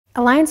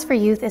Alliance for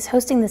Youth is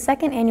hosting the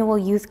second annual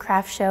Youth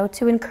Craft Show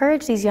to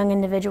encourage these young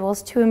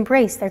individuals to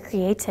embrace their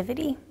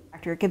creativity.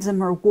 It gives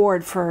them a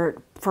reward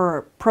for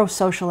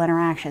pro-social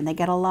interaction. They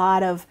get a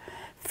lot of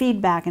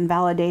feedback and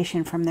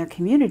validation from their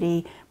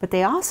community, but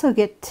they also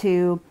get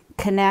to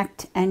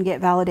connect and get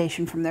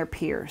validation from their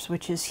peers,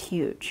 which is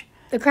huge.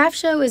 The craft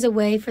show is a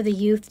way for the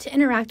youth to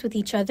interact with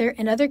each other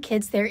and other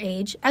kids their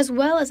age, as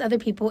well as other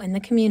people in the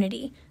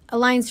community.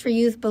 Alliance for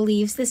Youth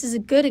believes this is a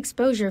good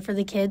exposure for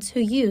the kids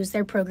who use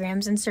their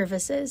programs and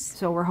services.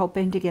 So we're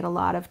hoping to get a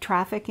lot of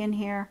traffic in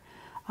here,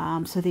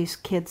 so these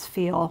kids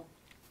feel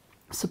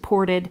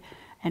supported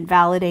and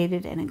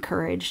validated and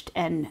encouraged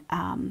and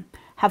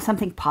have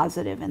something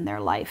positive in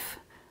their life.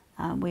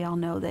 We all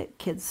know that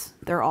kids,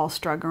 they're all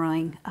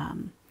struggling.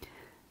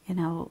 You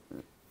know,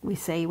 we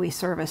say we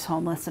service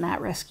homeless and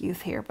at-risk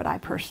youth here, but I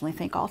personally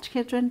think all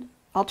children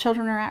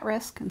are at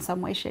risk in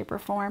some way, shape, or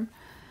form.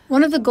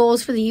 One of the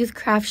goals for the Youth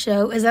Craft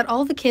Show is that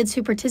all the kids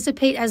who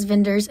participate as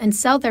vendors and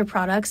sell their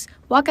products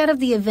walk out of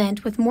the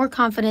event with more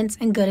confidence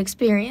and good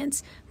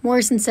experience.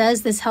 Morrison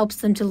says this helps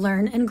them to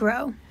learn and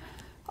grow.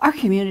 Our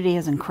community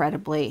is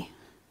incredibly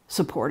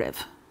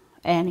supportive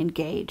and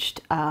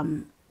engaged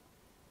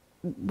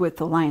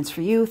with Alliance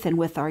for Youth and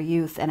with our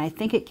youth, and I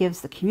think it gives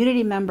the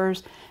community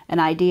members an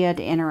idea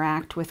to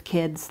interact with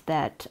kids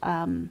that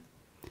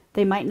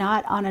they might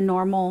not on a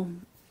normal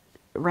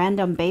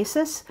random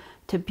basis,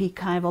 to be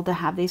kind of able to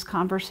have these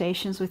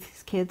conversations with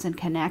these kids and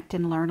connect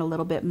and learn a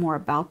little bit more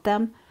about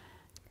them.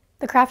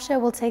 The craft show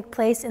will take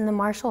place in the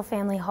Marshall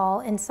Family Hall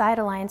inside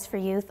Alliance for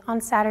Youth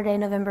on Saturday,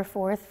 November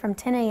 4th from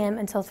 10 a.m.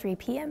 until 3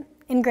 p.m.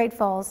 In Great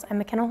Falls, I'm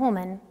McKenna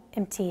Holman,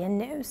 MTN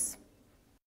News.